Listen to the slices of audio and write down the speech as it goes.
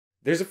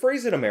There's a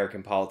phrase in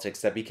American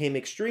politics that became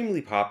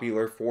extremely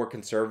popular for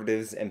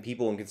conservatives and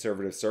people in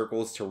conservative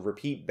circles to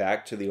repeat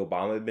back to the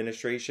Obama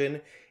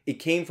administration. It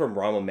came from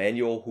Rahm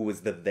Emanuel, who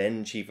was the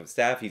then chief of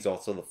staff. He's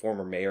also the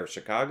former mayor of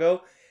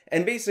Chicago.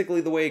 And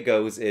basically the way it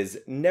goes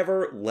is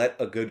never let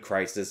a good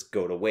crisis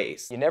go to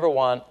waste. You never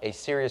want a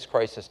serious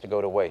crisis to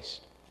go to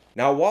waste.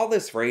 Now, while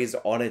this phrase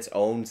on its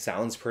own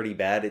sounds pretty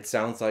bad, it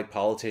sounds like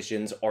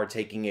politicians are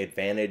taking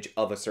advantage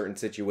of a certain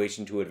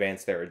situation to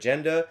advance their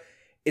agenda.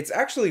 It's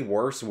actually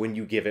worse when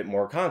you give it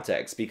more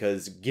context,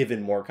 because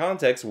given more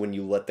context, when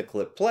you let the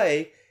clip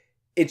play,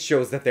 it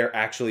shows that they're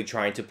actually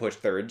trying to push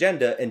their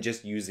agenda and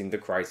just using the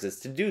crisis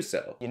to do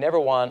so. You never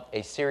want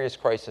a serious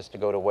crisis to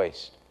go to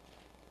waste.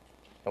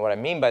 And what I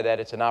mean by that,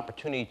 it's an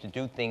opportunity to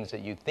do things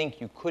that you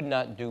think you could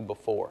not do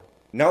before.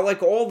 Now,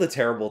 like all the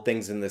terrible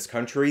things in this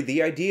country,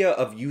 the idea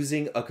of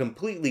using a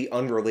completely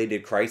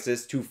unrelated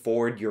crisis to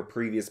forward your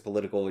previous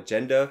political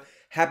agenda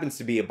happens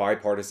to be a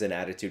bipartisan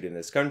attitude in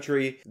this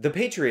country. The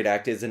Patriot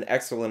Act is an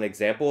excellent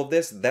example of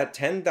this. That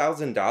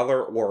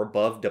 $10,000 or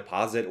above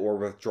deposit or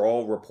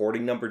withdrawal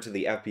reporting number to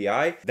the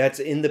FBI that's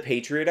in the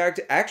Patriot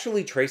Act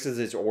actually traces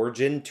its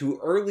origin to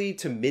early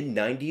to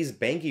mid-90s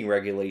banking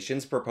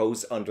regulations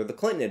proposed under the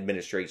Clinton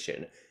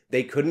administration.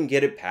 They couldn't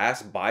get it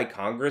passed by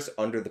Congress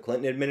under the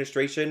Clinton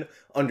administration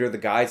under the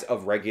guise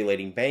of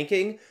regulating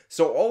banking,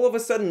 so all of a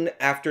sudden,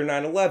 after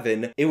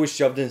 9/11, it was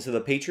shoved into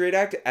the Patriot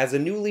Act as a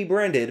newly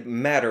branded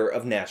matter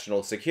of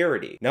national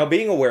security. Now,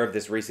 being aware of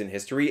this recent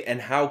history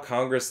and how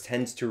Congress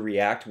tends to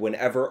react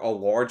whenever a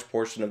large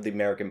portion of the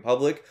American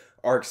public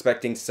are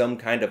expecting some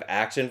kind of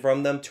action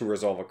from them to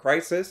resolve a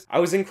crisis, I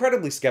was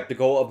incredibly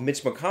skeptical of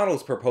Mitch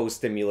McConnell's proposed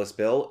stimulus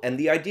bill, and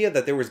the idea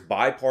that there was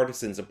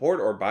bipartisan support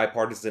or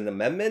bipartisan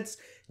amendments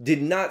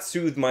did not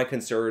soothe my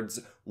concerns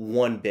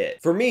one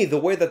bit. For me, the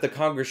way that the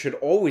Congress should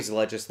always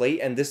legislate,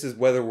 and this is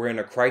whether we're in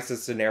a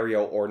crisis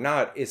scenario or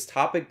not, is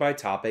topic by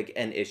topic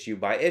and issue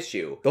by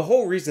issue. The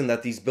whole reason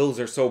that these bills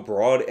are so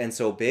broad and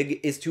so big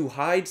is to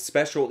hide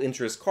special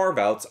interest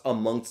carve-outs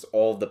amongst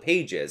all the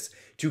pages,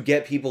 to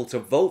get people to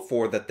vote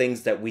for the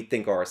things that we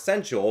think are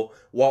essential,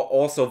 while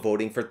also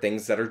voting for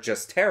things that are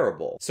just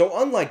terrible. So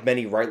unlike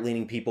many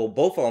right-leaning people,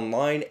 both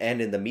online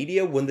and in the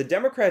media, when the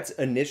Democrats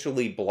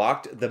initially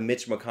blocked the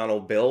Mitch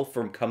McConnell bill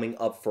from coming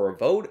up for a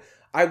vote,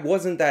 I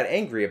wasn't that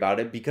angry about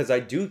it because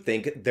I do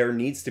think there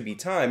needs to be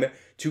time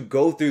to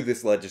go through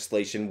this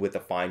legislation with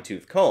a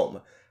fine-tooth comb.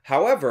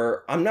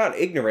 However, I'm not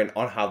ignorant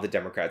on how the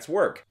Democrats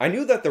work. I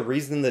knew that the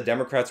reason the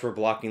Democrats were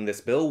blocking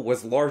this bill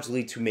was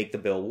largely to make the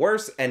bill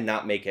worse and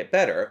not make it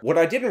better. What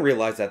I didn't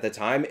realize at the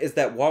time is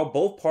that while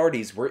both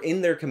parties were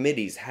in their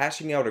committees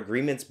hashing out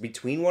agreements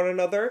between one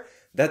another,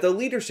 that the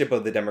leadership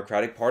of the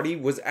Democratic Party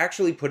was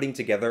actually putting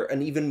together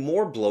an even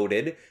more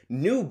bloated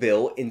new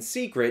bill in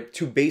secret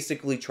to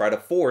basically try to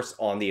force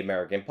on the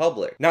American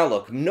public. Now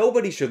look,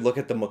 nobody should look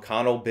at the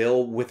McConnell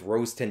bill with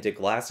rose-tinted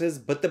glasses,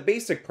 but the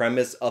basic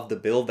premise of the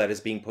bill that is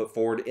being put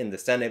forward in the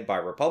Senate by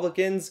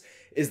Republicans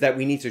is that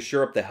we need to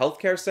shore up the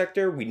healthcare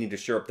sector, we need to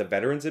shore up the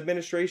Veterans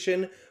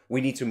Administration,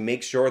 we need to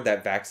make sure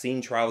that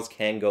vaccine trials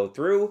can go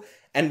through,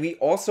 and we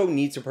also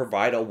need to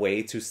provide a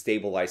way to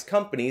stabilize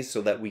companies so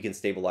that we can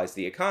stabilize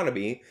the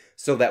economy,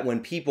 so that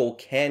when people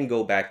can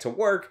go back to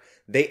work,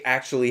 they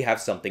actually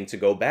have something to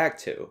go back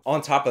to.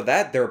 On top of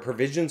that, there are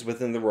provisions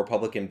within the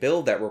Republican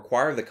bill that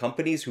require the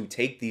companies who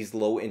take these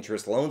low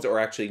interest loans, or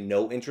actually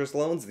no interest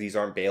loans, these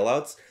aren't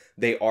bailouts,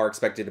 they are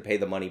expected to pay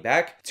the money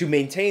back, to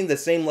maintain the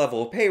same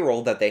level of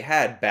payroll that they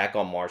had back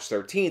on March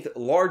 13th,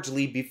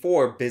 largely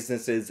before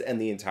businesses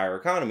and the entire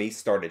economy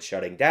started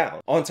shutting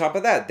down. On top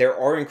of that, there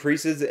are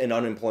increases in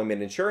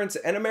unemployment insurance,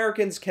 and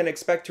Americans can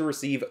expect to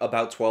receive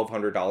about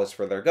 $1,200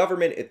 for their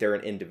government if they're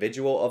an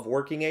individual of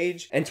working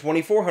age, and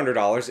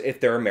 $2,400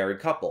 if they're a married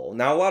couple.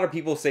 Now, a lot of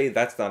people say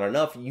that's not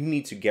enough. You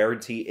need to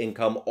guarantee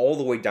income all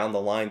the way down the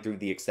line through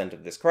the extent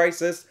of this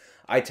crisis.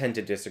 I tend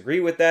to disagree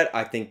with that.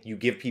 I think you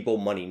give people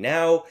money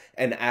now,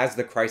 and as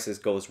the crisis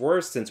goes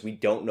worse, since we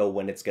don't know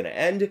when it's going to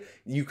end,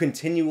 you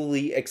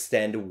continually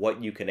extend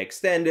what you can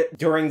extend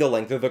during the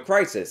length of the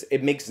crisis.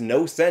 It makes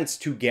no sense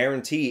to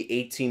guarantee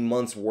 18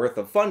 months worth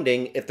of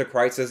funding if the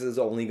crisis is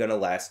only going to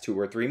last 2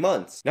 or 3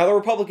 months. Now, the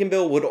Republican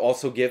bill would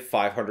also give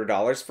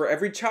 $500 for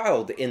every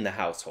child in the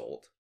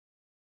household.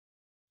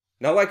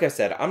 Now, like I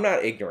said, I'm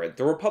not ignorant.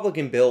 The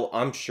Republican bill,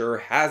 I'm sure,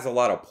 has a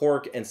lot of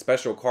pork and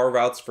special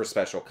carve-outs for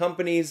special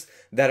companies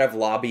that have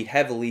lobbied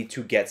heavily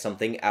to get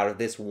something out of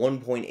this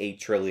 $1.8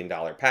 trillion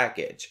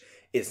package.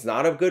 It's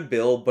not a good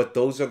bill, but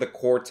those are the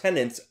core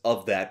tenets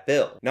of that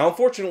bill. Now,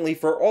 unfortunately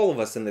for all of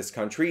us in this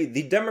country,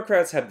 the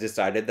Democrats have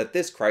decided that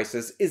this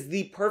crisis is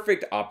the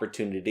perfect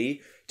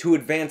opportunity to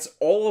advance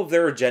all of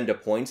their agenda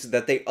points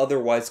that they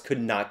otherwise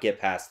could not get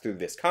passed through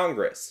this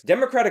Congress.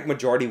 Democratic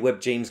Majority Whip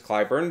James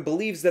Clyburn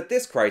believes that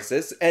this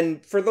crisis,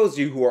 and for those of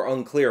you who are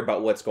unclear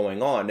about what's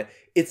going on,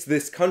 it's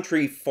this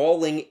country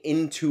falling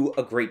into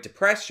a Great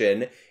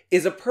Depression,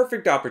 is a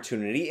perfect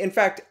opportunity, in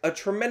fact, a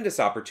tremendous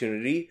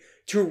opportunity,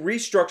 to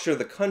restructure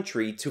the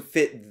country to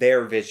fit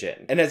their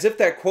vision. And as if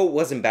that quote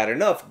wasn't bad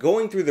enough,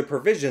 going through the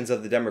provisions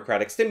of the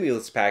Democratic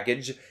stimulus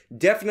package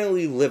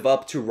definitely live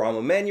up to Rahm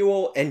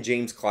Emanuel and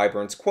James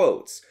Clyburn's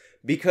quotes.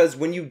 Because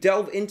when you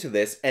delve into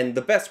this, and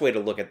the best way to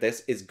look at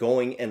this is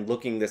going and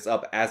looking this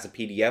up as a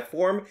PDF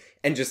form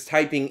and just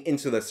typing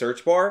into the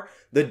search bar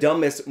the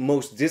dumbest,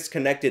 most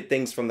disconnected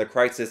things from the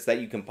crisis that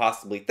you can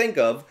possibly think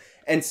of,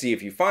 and see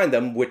if you find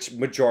them, which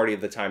majority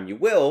of the time you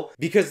will,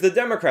 because the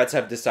Democrats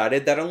have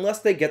decided that unless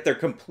they get their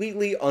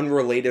completely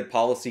unrelated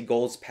policy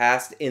goals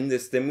passed in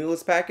this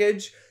stimulus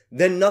package,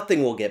 then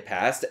nothing will get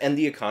passed and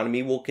the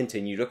economy will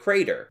continue to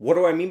crater. What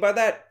do I mean by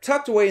that?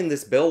 Tucked away in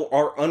this bill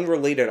are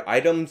unrelated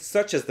items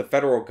such as the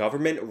federal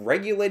government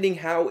regulating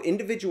how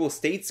individual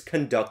states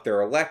conduct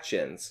their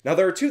elections. Now,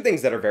 there are two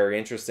things that are very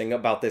interesting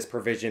about this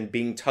provision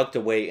being tucked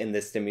away in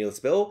this stimulus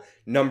bill.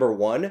 Number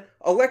one,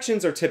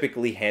 elections are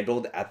typically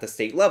handled at the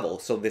state level,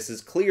 so this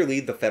is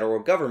clearly the federal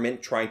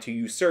government trying to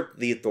usurp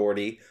the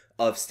authority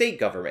of state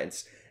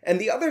governments. And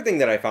the other thing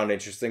that I found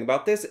interesting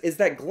about this is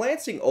that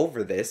glancing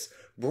over this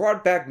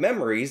brought back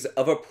memories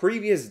of a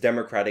previous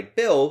Democratic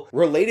bill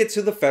related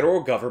to the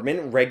federal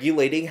government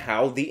regulating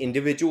how the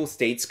individual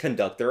states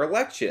conduct their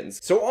elections.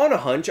 So on a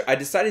hunch, I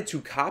decided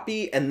to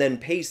copy and then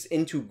paste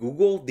into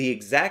Google the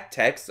exact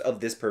text of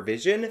this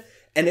provision,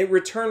 and it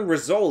returned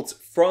results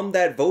from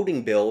that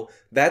voting bill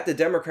that the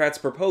Democrats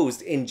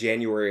proposed in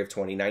January of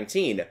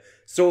 2019.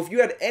 So if you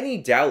had any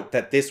doubt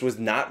that this was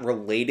not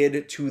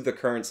related to the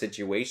current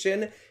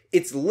situation,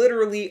 it's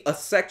literally a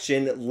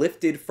section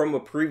lifted from a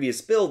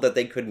previous bill that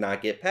they could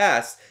not get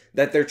passed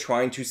that they're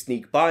trying to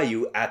sneak by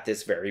you at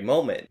this very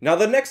moment. Now,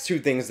 the next two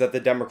things that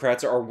the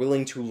Democrats are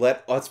willing to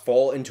let us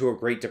fall into a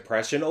Great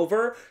Depression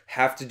over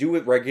have to do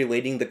with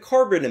regulating the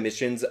carbon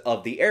emissions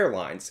of the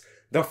airlines.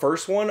 The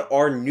first one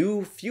are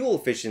new fuel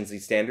efficiency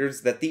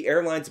standards that the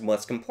airlines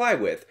must comply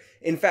with.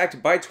 In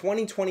fact, by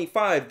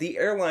 2025, the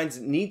airlines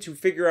need to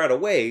figure out a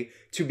way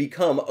to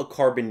become a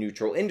carbon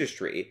neutral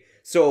industry.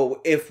 So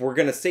if we're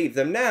going to save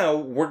them now,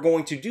 we're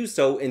going to do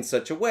so in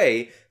such a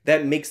way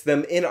that makes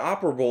them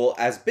inoperable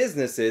as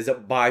businesses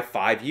by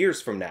 5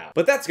 years from now.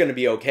 But that's going to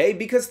be okay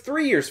because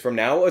 3 years from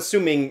now,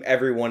 assuming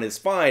everyone is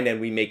fine and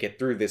we make it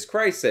through this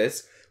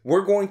crisis,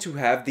 we're going to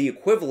have the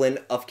equivalent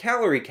of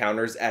calorie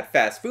counters at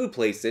fast food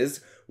places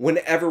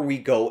whenever we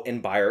go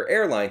and buy our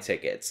airline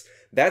tickets.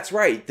 That's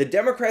right, the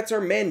Democrats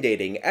are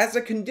mandating, as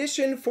a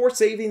condition for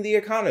saving the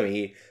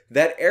economy,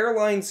 that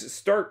airlines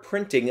start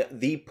printing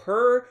the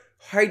per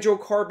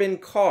hydrocarbon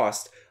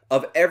cost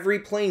of every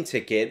plane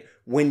ticket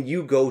when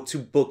you go to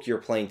book your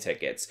plane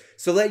tickets,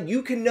 so that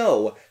you can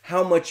know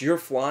how much your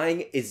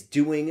flying is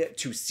doing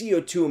to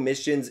CO2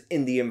 emissions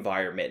in the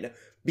environment,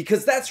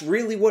 because that's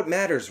really what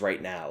matters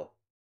right now.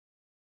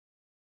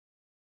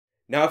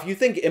 Now, if you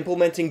think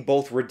implementing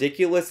both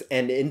ridiculous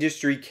and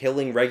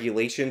industry-killing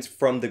regulations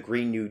from the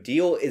Green New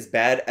Deal is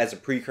bad as a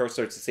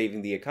precursor to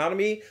saving the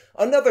economy,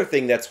 another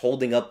thing that's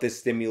holding up this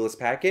stimulus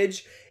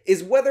package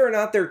is whether or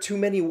not there are too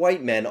many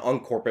white men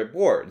on corporate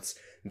boards.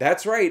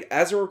 That's right,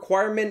 as a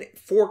requirement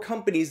for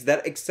companies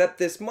that accept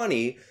this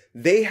money,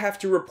 they have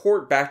to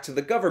report back to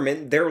the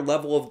government their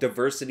level of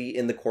diversity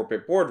in the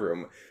corporate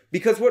boardroom.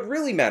 Because what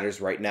really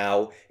matters right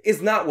now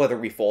is not whether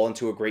we fall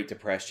into a Great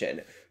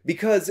Depression.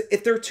 Because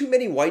if there are too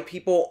many white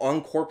people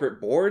on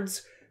corporate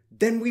boards,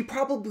 then we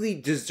probably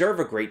deserve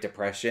a Great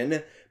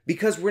Depression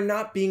because we're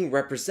not being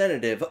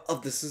representative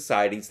of the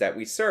societies that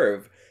we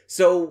serve.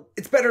 So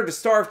it's better to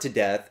starve to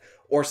death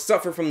or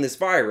suffer from this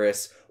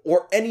virus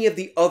or any of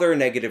the other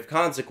negative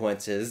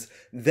consequences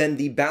than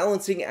the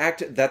balancing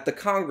act that the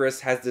Congress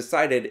has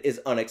decided is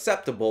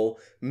unacceptable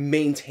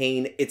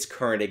maintain its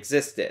current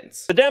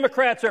existence. The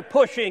Democrats are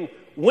pushing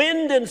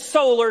wind and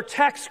solar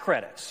tax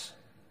credits.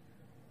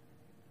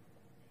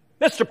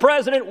 Mr.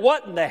 President,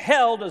 what in the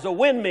hell does a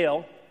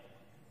windmill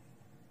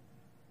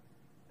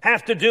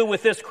have to do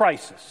with this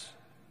crisis?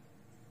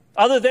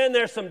 Other than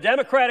there's some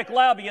Democratic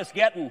lobbyists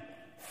getting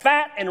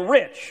fat and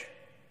rich,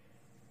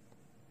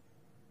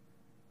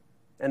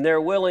 and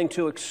they're willing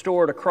to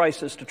extort a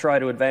crisis to try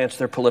to advance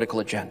their political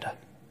agenda.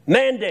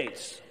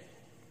 Mandates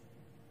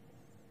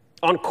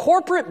on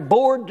corporate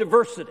board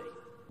diversity.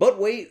 But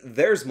wait,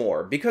 there's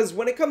more, because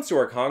when it comes to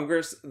our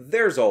Congress,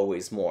 there's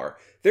always more.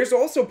 There's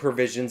also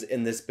provisions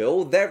in this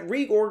bill that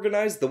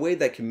reorganize the way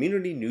that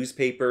community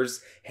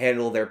newspapers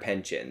handle their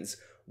pensions.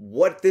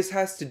 What this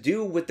has to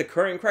do with the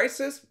current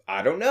crisis,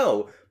 I don't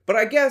know. But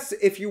I guess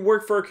if you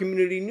work for a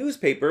community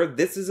newspaper,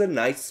 this is a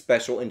nice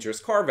special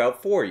interest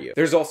carve-out for you.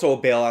 There's also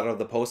a bailout of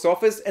the post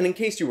office, and in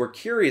case you were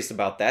curious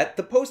about that,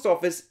 the post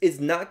office is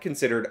not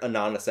considered a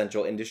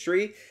non-essential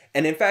industry,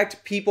 and in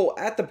fact, people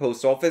at the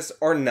post office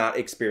are not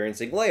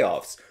experiencing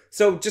layoffs.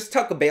 So just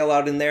tuck a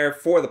bailout in there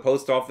for the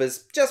post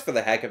office, just for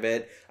the heck of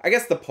it. I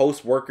guess the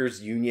post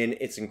workers union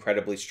is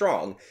incredibly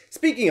strong.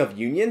 Speaking of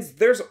unions,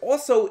 there's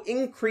also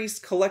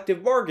increased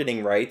collective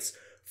bargaining rights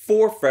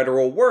for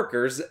federal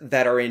workers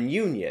that are in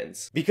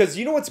unions. Because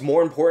you know what's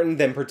more important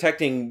than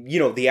protecting,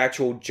 the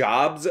actual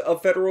jobs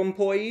of federal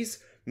employees?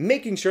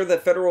 Making sure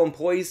that federal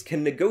employees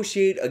can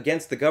negotiate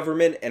against the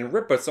government and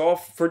rip us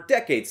off for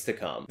decades to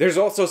come. There's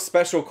also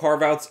special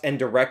carve-outs and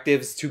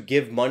directives to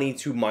give money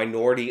to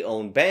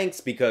minority-owned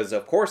banks, because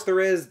of course there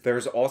is.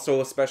 There's also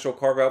a special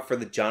carve-out for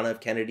the John F.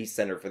 Kennedy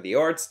Center for the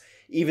Arts,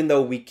 even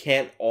though we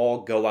can't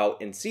all go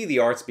out and see the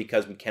arts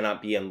because we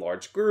cannot be in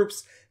large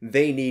groups.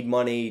 They need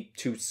money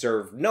to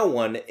serve no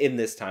one in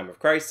this time of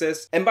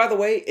crisis. And by the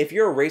way, if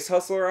you're a race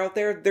hustler out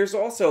there, there's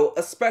also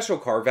a special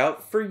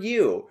carve-out for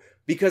you.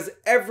 Because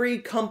every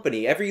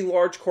company, every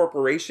large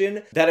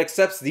corporation that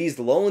accepts these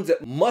loans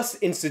must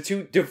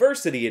institute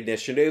diversity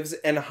initiatives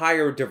and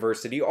hire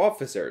diversity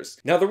officers.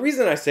 Now, the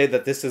reason I say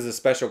that this is a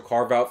special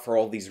carve-out for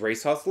all these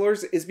race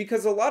hustlers is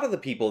because a lot of the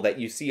people that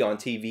you see on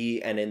TV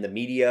and in the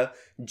media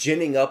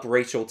ginning up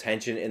racial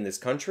tension in this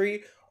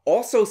country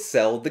also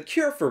sell the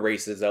cure for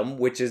racism,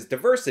 which is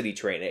diversity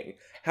training.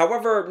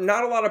 However,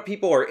 not a lot of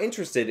people are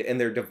interested in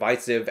their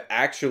divisive,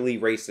 actually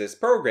racist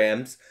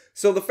programs,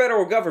 so the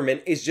federal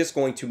government is just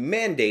going to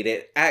mandate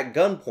it at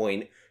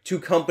gunpoint to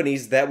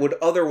companies that would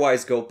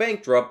otherwise go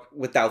bankrupt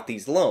without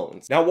these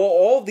loans. Now, while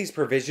all of these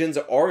provisions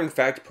are in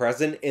fact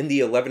present in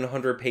the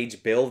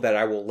 1,100-page bill that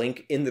I will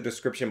link in the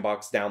description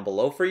box down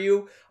below for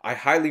you, I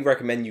highly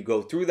recommend you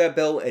go through that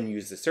bill and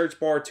use the search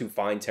bar to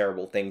find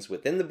terrible things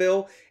within the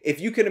bill. If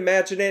you can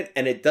imagine it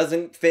and it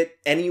doesn't fit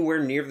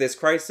anywhere near this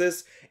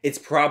crisis, it's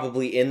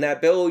probably in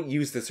that bill.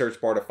 Use the search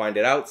bar to find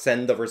it out.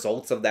 Send the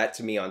results of that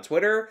to me on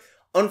Twitter.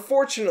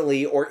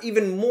 Unfortunately, or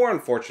even more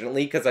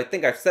unfortunately, because I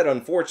think I've said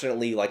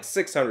unfortunately like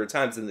 600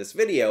 times in this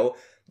video,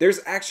 there's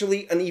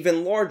actually an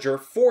even larger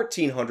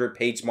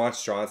 1,400-page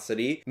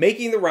monstrosity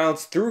making the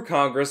rounds through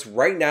Congress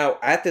right now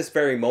at this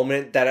very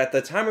moment that at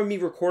the time of me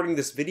recording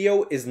this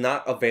video is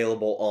not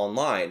available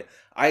online.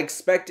 I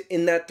expect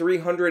in that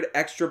 300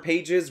 extra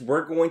pages,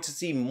 we're going to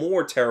see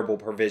more terrible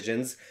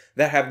provisions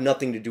that have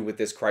nothing to do with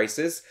this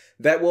crisis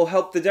that will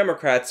help the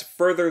Democrats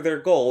further their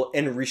goal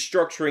in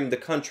restructuring the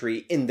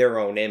country in their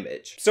own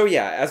image. So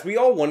yeah, as we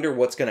all wonder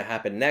what's going to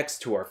happen next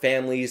to our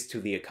families,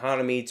 to the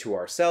economy, to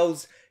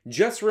ourselves,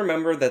 just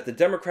remember that the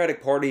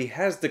Democratic Party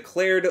has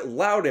declared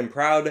loud and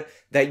proud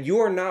that you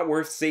are not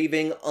worth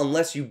saving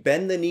unless you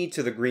bend the knee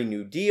to the Green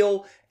New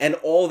Deal and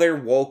all their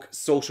woke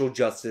social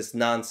justice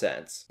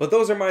nonsense. But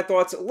those are my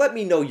thoughts. Let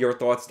me know your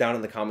thoughts down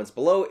in the comments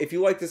below. If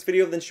you like this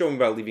video, then show me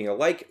by leaving a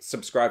like,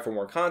 subscribe for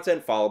more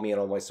content, follow me on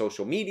all my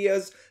social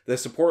medias. The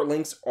support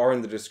links are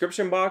in the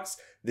description box.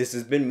 This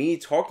has been me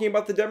talking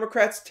about the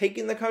Democrats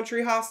taking the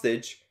country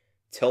hostage.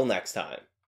 Till next time.